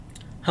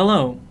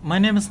Hello, my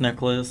name is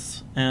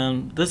Nicolas,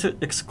 and this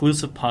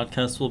exclusive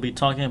podcast will be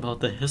talking about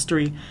the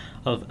history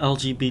of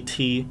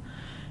LGBT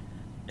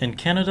in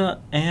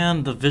Canada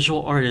and the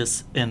visual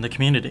artists in the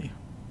community.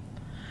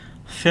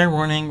 Fair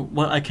warning,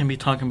 what I can be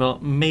talking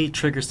about may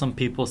trigger some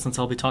people since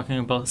I'll be talking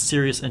about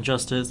serious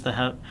injustice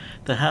that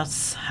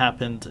has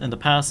happened in the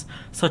past,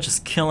 such as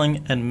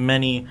killing and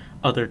many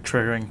other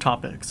triggering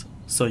topics.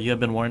 So you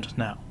have been warned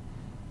now.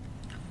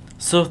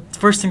 So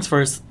first things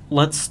first,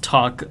 let's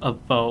talk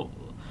about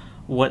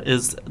what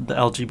is the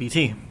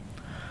LGBT.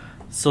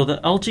 So the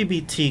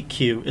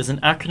LGBTQ is an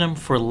acronym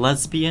for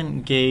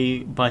lesbian,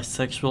 gay,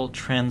 bisexual,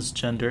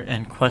 transgender,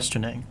 and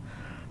questioning.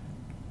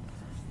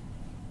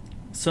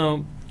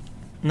 So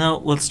now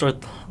let's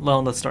start.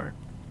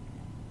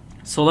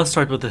 So let's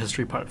start with the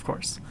history part, of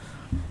course.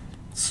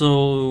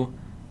 So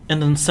in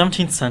the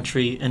 17th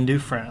century in New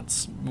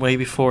France, way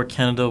before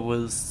Canada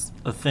was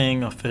a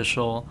thing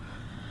official,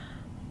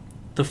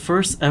 the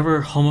first ever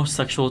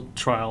homosexual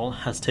trial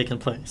has taken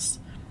place.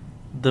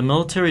 The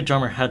military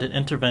drummer had an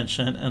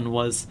intervention and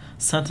was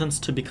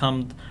sentenced to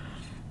become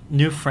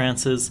New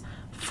France's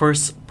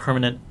first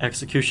permanent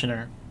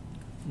executioner.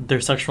 Their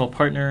sexual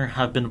partner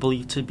had been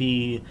believed to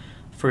be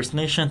First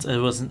Nations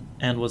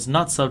and was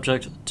not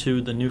subject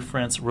to the New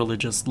France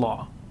religious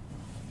law.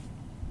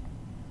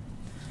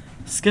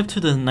 Skip to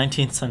the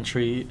 19th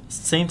century,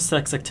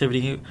 same-sex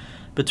activity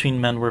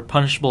between men were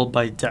punishable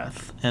by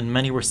death, and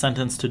many were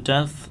sentenced to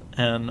death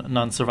and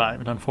none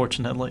survived,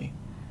 unfortunately.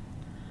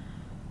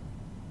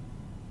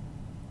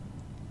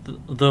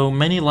 Though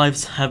many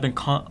lives have been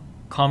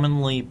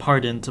commonly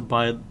pardoned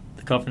by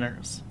the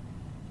governors.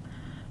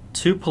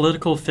 Two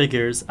political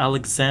figures,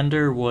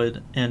 Alexander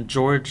Wood and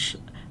George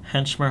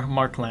Henchmer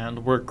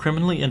Markland, were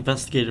criminally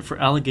investigated for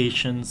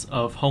allegations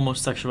of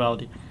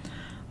homosexuality.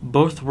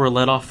 Both were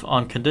let off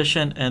on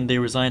condition and they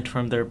resigned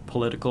from their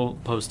political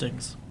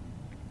postings.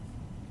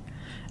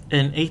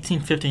 In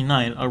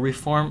 1859, a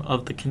reform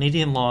of the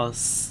Canadian law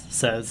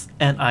says,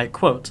 and I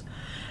quote,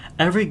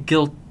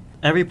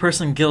 Every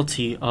person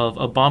guilty of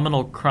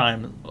abominable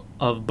crime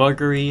of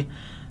buggery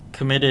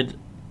committed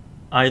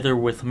either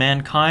with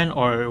mankind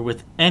or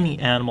with any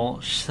animal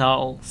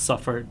shall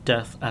suffer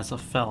death as a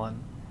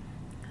felon.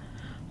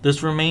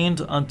 This remained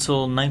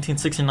until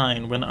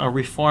 1969 when a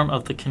reform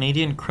of the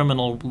Canadian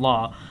criminal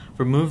law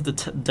removed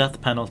the death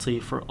penalty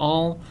for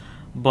all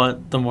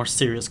but the more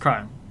serious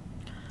crime.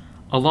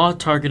 A law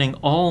targeting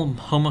all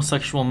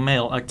homosexual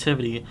male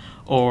activity,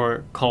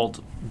 or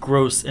called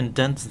gross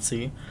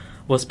indecency,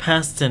 was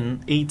passed in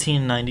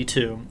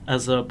 1892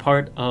 as a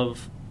part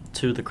of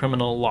the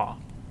criminal law.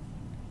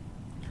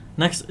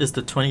 Next is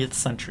the 20th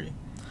century.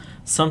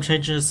 Some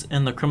changes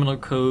in the criminal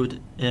code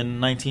in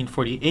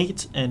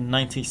 1948 and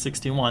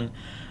 1961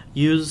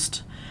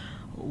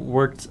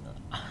 worked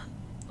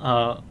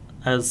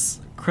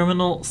as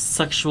criminal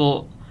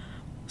sexual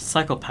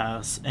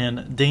psychopaths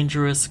and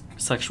dangerous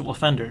sexual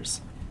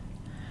offenders.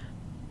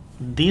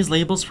 These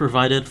labels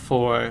provided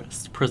for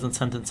prison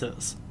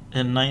sentences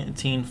in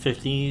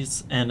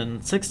 1950s and in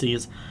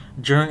 60s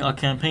during a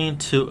campaign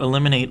to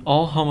eliminate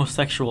all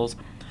homosexuals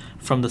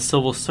from the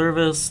civil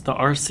service, the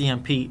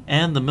RCMP,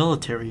 and the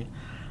military.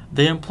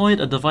 They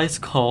employed a device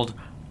called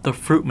the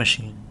fruit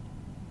machine.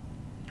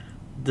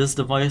 This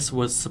device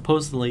was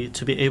supposedly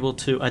to be able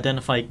to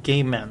identify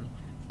gay men.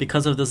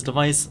 Because of this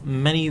device,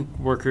 many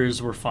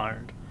workers were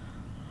fired.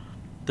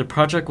 The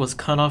project was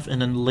cut off in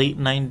the late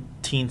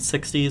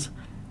 1960s.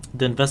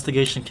 The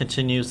investigation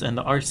continues and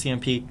the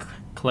RCMP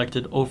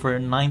collected over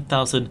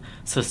 9,000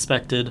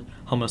 suspected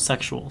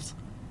homosexuals.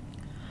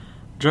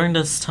 During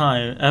this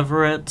time,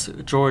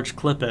 Everett George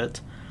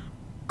Clippett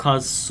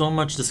caused so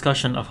much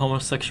discussion of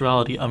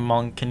homosexuality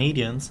among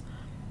Canadians.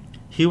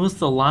 He was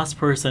the last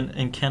person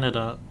in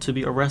Canada to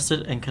be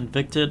arrested and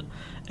convicted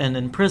and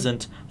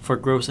imprisoned for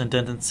gross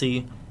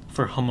indecency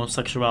for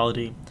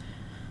homosexuality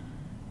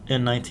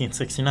in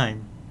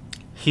 1969.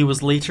 He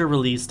was later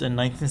released in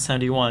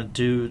 1971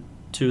 due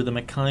to the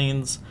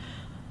Maclean's,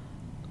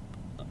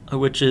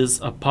 which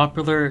is a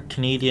popular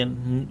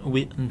Canadian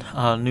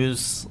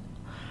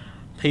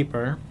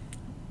newspaper.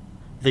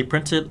 They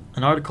printed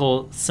an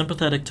article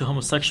sympathetic to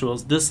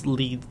homosexuals. This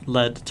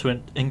led to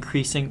an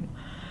increasing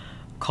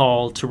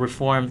call to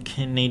reform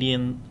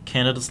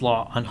Canada's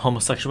law on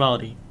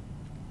homosexuality.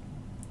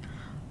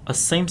 A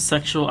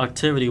same-sexual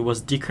activity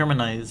was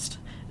decriminalized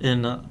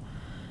in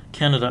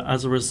Canada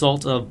as a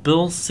result of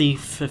Bill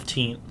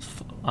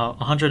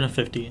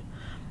C-150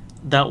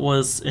 that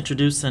was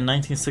introduced in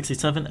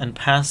 1967 and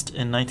passed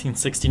in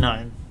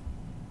 1969.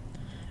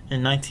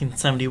 In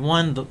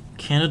 1971,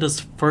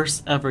 Canada's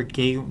first ever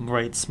gay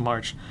rights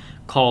march,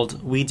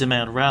 called We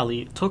Demand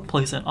Rally, took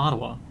place in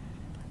Ottawa.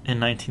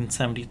 In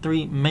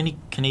 1973, many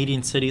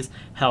Canadian cities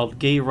held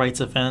gay rights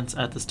events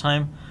at this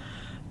time.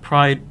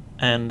 Pride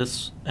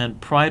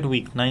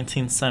Week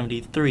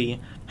 1973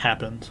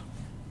 happened.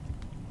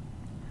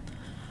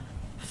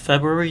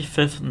 February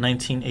 5th,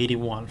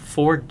 1981,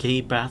 4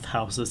 gay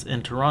bathhouses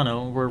in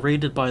Toronto were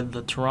raided by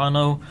the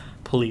Toronto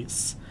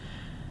police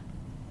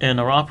in an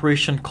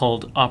operation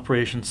called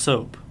Operation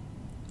Soap.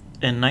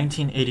 In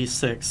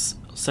 1986,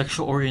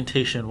 sexual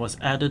orientation was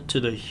added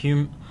to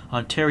the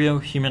Ontario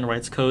Human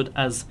Rights Code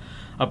as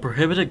a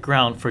prohibited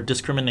ground for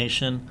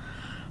discrimination.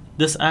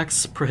 This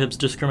act prohibits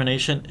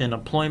discrimination in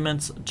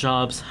employment,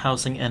 jobs,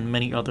 housing, and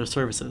many other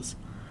services,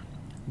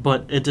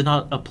 but it did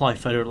not apply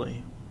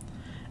federally.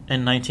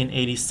 In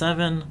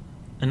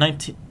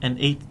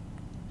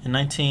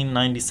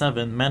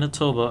 1997,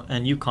 Manitoba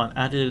and Yukon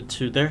added it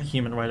to their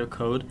Human Rights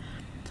Code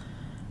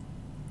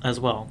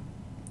as well.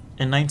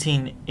 In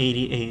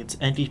 1988,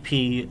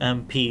 NDP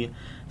MP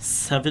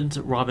Sevent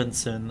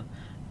Robinson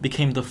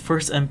became the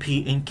first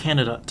MP in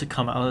Canada to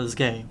come out as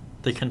gay.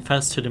 They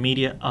confessed to the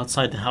media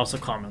outside the House of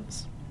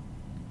Commons.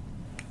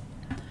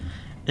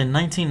 In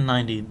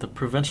 1990, the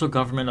provincial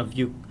government of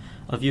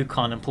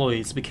Yukon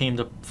employees became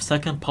the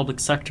second public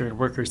sector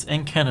workers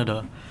in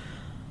Canada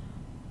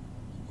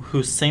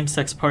whose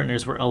same-sex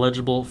partners were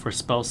eligible for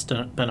spouse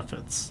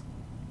benefits.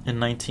 In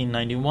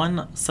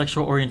 1991,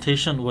 sexual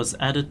orientation was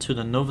added to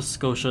the Nova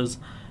Scotia's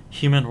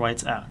Human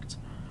Rights Act.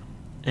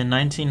 In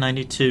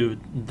 1992,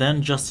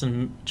 then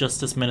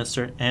Justice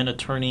Minister and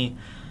Attorney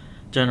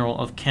General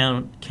of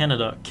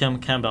Canada, Kim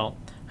Campbell,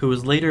 who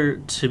was later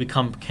to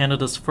become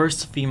Canada's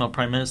first female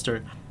Prime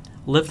Minister,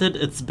 lifted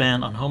its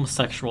ban on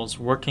homosexuals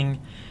working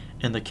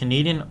in the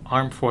Canadian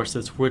Armed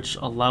Forces, which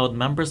allowed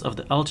members of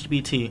the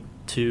LGBT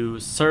to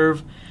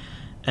serve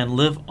and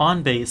live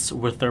on base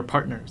with their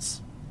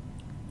partners.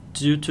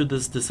 Due to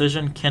this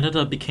decision,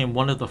 Canada became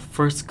one of the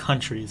first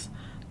countries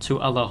to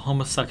allow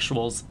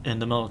homosexuals in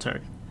the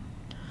military.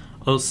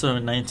 Also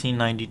in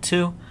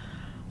 1992,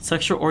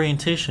 sexual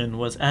orientation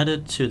was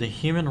added to the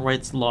human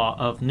rights law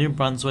of New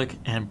Brunswick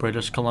and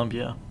British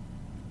Columbia.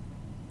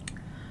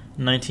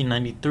 In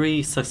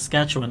 1993,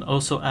 Saskatchewan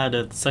also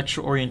added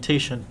sexual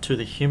orientation to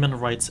the Human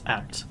Rights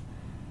Act.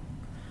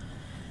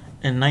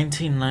 In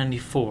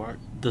 1994,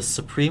 the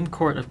Supreme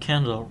Court of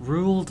Canada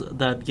ruled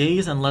that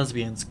gays and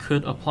lesbians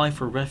could apply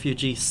for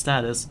refugee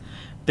status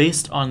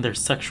based on their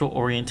sexual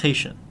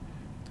orientation.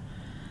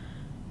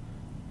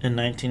 In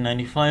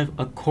 1995,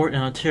 a court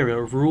in Ontario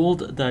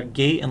ruled that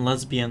gay and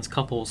lesbian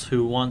couples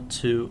who want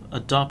to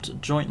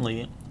adopt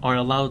jointly are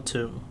allowed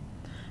to,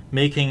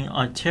 making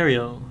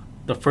Ontario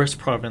the first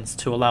province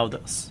to allow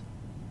this.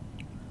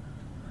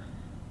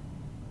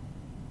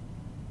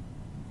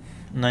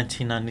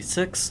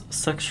 1996,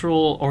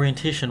 sexual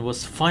orientation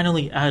was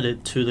finally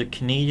added to the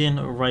Canadian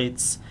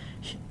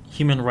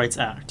Human Rights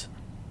Act.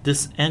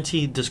 This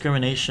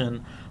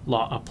anti-discrimination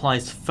law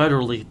applies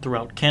federally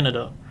throughout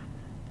Canada.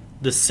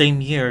 The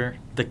same year,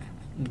 the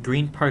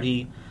Green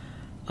Party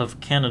of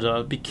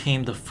Canada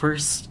became the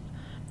first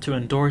to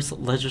endorse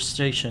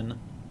legislation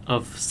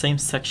of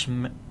same-sex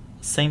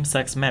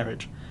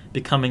marriage,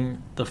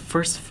 becoming the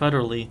first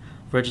federally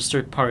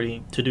registered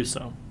party to do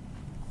so.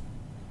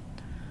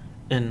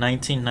 In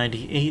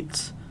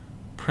 1998,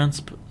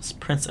 Prince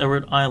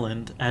Edward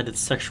Island added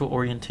sexual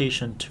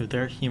orientation to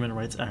their Human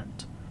Rights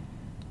Act.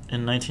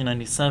 In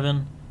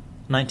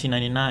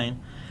 1999,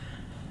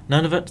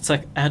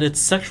 Nunavut added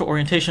sexual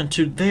orientation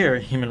to their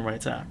Human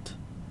Rights Act.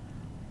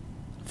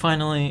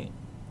 Finally,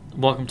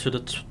 welcome to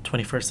the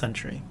 21st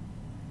century.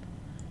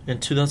 In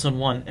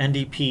 2001,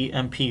 NDP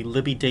MP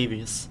Libby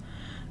Davies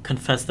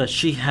confessed that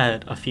she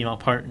had a female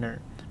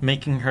partner,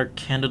 making her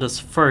Canada's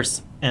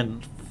first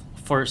and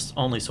first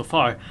only so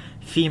far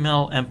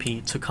female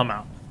MP to come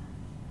out.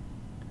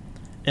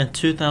 In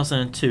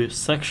 2002,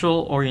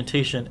 sexual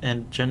orientation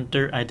and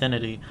gender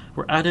identity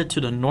were added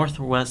to the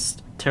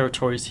Northwest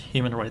Territories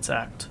Human Rights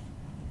Act.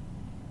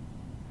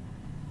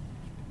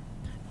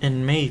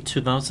 In May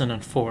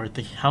 2004,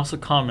 the House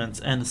of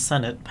Commons and the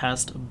Senate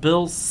passed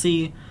Bill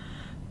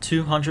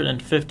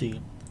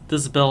C-250.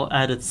 This bill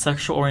added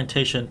sexual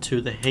orientation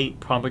to the hate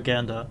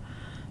propaganda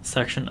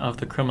section of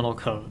the Criminal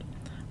Code,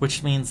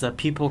 which means that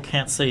people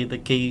can't say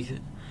that gay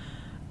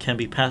can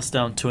be passed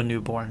down to a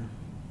newborn.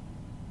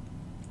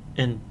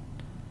 In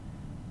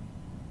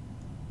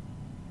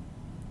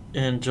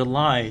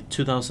July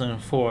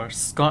 2004,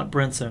 Scott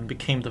Brinson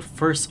became the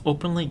first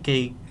openly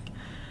gay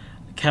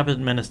cabinet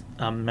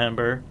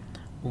member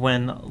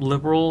when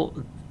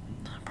Liberal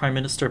Prime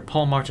Minister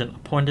Paul Martin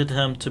appointed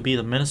him to be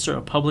the Minister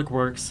of Public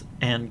Works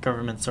and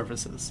Government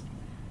Services.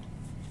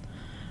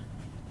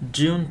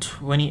 June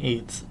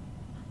 28,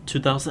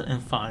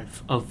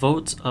 2005, a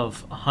vote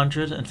of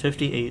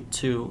 158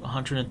 to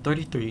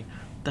 133,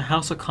 the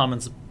House of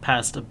Commons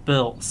passed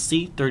Bill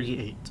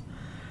C-38,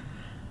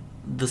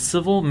 the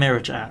Civil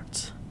Marriage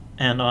Act,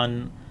 and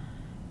on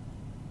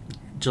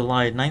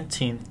July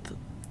 19th,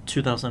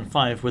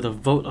 2005, with a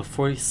vote of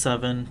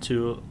 47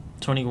 to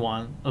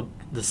 21,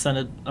 the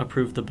Senate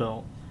approved the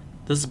bill.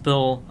 This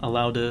bill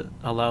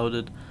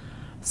allowed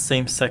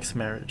same-sex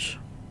marriage.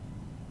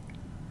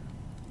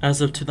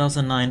 As of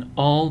 2009,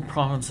 all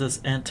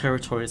provinces and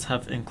territories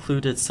have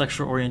included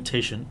sexual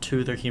orientation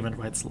to their human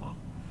rights law.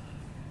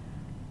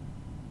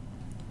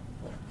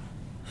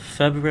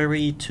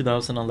 February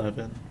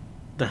 2011,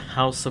 the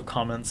House of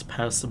Commons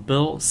passed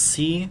Bill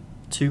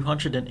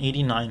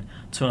C-289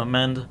 to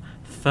amend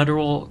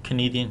Federal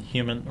Canadian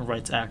Human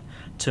Rights Act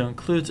to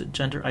include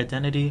gender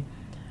identity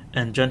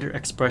and gender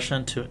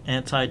expression to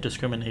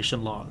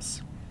anti-discrimination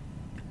laws.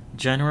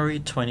 January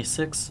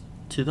 26,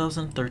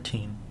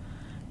 2013,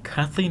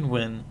 Kathleen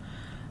Wynne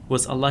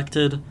was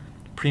elected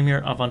Premier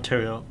of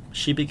Ontario.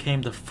 She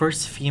became the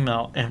first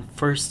female and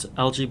first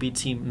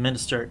LGBT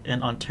minister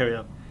in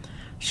Ontario.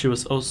 She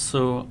was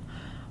also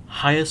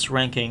highest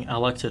ranking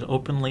elected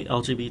openly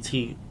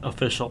LGBT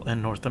official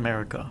in North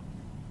America.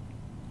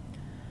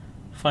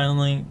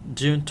 Finally,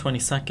 June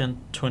 22nd,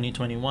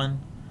 2021,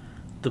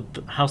 the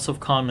House of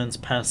Commons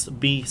passed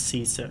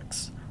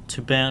BC6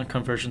 to ban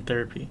conversion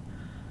therapy.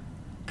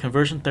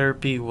 Conversion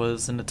therapy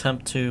was an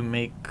attempt to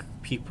make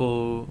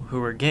people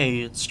who are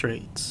gay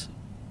straight,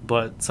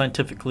 but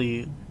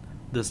scientifically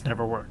this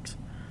never worked.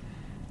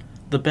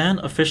 The ban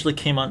officially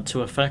came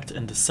into effect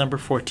in December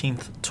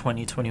 14th,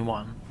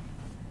 2021.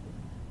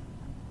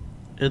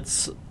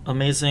 It's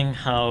amazing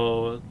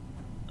how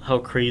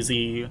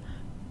crazy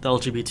the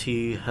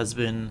LGBT has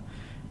been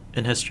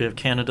in history of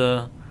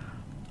Canada.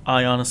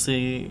 I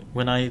honestly,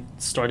 when I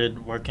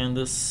started working on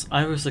this,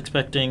 I was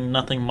expecting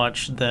nothing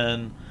much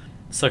than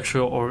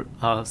sexual or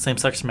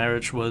same-sex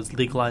marriage was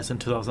legalized in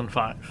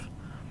 2005.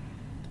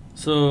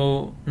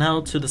 So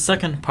now to the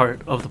second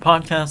part of the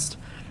podcast,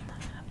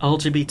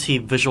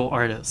 LGBT visual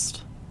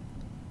artist.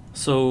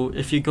 So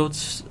if you go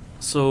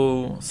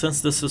to,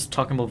 since this is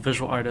talking about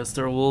visual artists,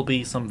 there will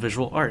be some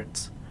visual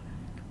arts.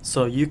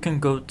 So you can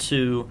go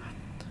to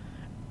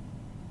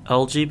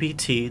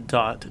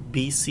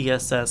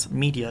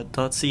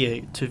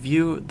lgbt.bcssmedia.ca to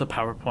view the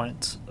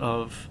PowerPoint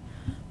of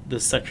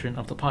this section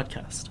of the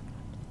podcast.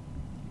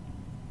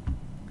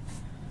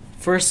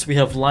 First, we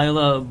have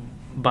Lila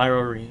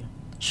Bairori.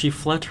 She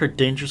fled her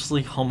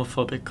dangerously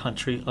homophobic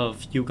country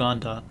of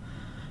Uganda.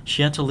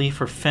 She had to leave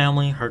her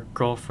family, her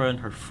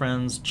girlfriend, her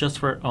friends, just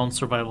for her own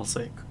survival's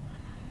sake.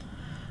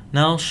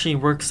 Now she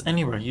works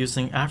anywhere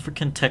using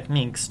African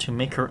techniques to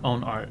make her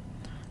own art.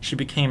 She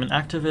became an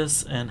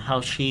activist in how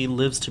she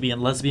lives to be a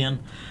lesbian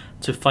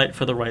to fight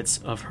for the rights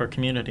of her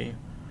community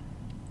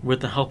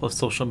with the help of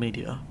social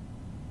media.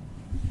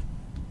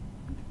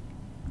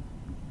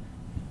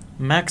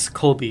 Max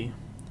Colby.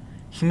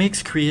 He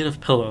makes creative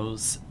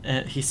pillows.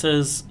 He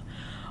says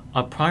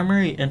a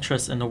primary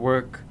interest in the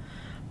work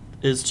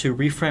is to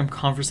reframe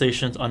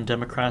conversations on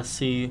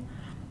democracy,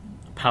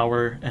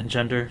 power, and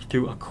gender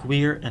through a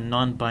queer and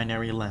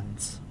non-binary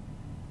lens.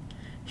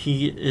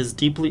 He is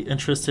deeply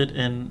interested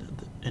in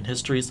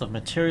histories of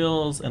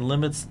materials and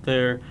limits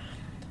there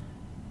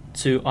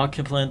to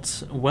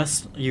opulent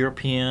West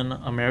European,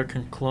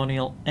 American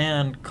colonial,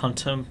 and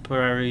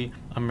contemporary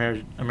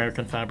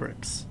American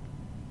fabrics.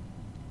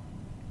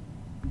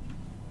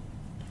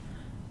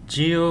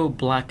 Geo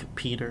Black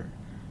Peter.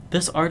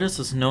 This artist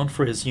is known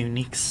for his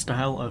unique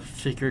style of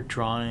figure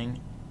drawing,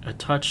 a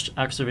touch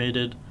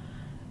aggravated,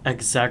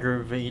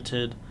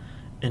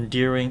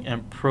 endearing,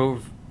 and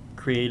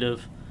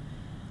pro-creative.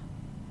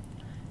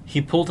 He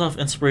pulled off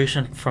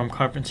inspiration from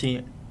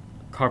carpentry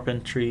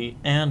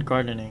and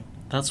gardening.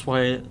 That's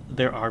why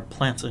there are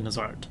plants in his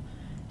art.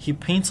 He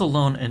paints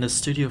alone in his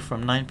studio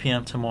from 9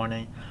 p.m. to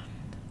morning.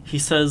 He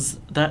says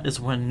that is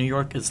when New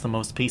York is the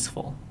most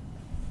peaceful.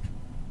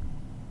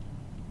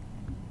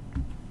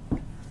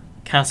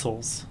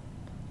 Castles.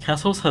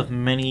 Castles have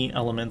many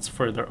elements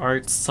for their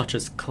arts, such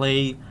as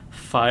clay,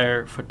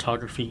 fire,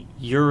 photography,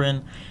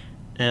 urine,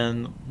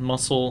 and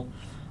muscle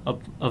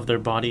of their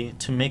body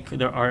to make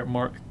their art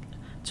more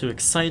to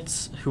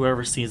excite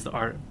whoever sees the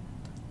art.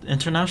 The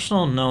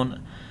international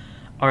known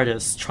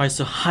artist tries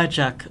to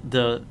hijack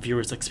the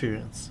viewer's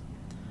experience.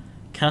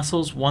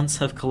 Castles once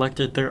have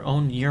collected their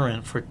own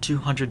urine for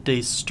 200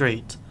 days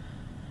straight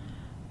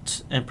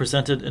and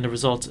presented in the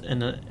result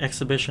in an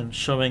exhibition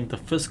showing the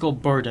physical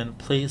burden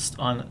placed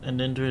on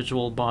an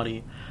individual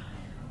body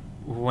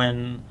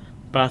when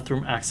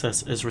bathroom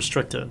access is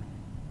restricted.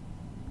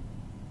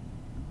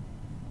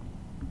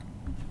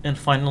 And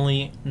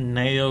finally,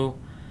 Neo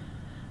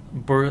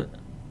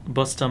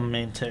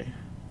Bustamante.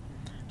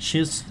 She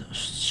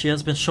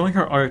has been showing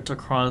her art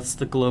across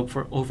the globe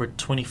for over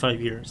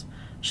 25 years.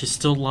 She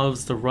still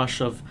loves the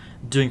rush of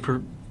doing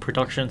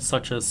productions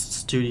such as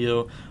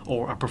studio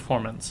or a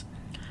performance.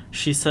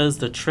 She says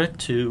the trick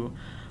to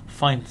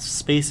find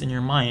space in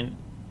your mind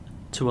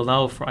to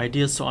allow for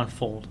ideas to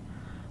unfold.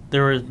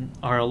 There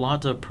are a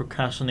lot of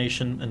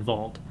procrastination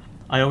involved.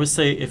 I always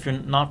say if you're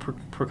not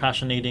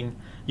procrastinating,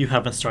 you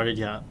haven't started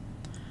yet.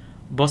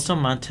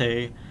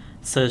 Bustamante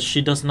says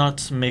she does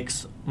not make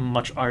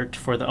much art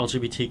for the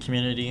LGBT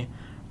community,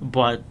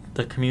 but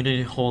the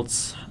community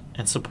holds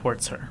and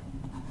supports her.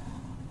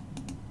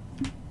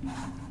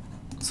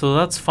 So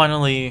that's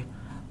finally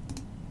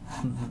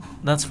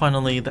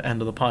the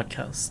end of the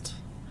podcast.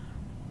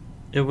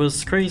 It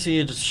was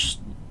crazy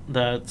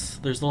that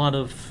there's a lot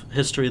of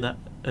history that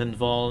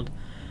involved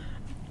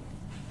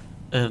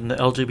in the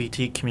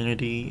LGBT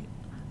community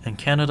in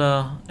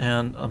Canada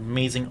and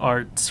amazing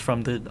arts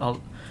from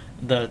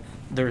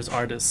there's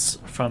artists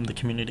from the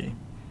community.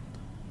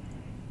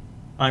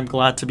 I'm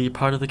glad to be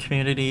part of the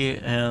community,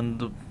 and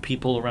the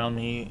people around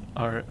me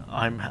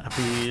I'm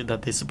happy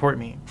that they support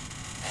me.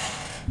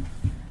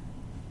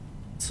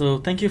 So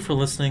thank you for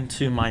listening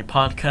to my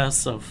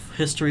podcast of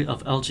history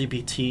of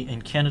LGBT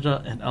in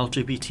Canada and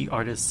LGBT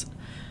artists.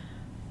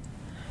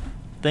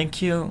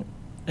 Thank you,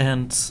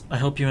 and I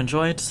hope you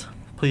enjoyed.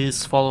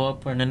 Please follow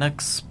up on the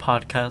next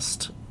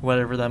podcast,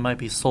 whatever that might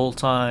be, Soul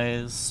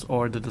Ties,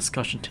 or The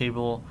Discussion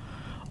Table,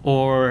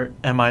 or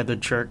Am I the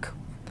Jerk?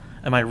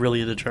 Am I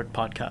Really the Jerk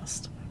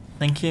podcast?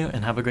 Thank you,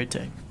 and have a great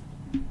day.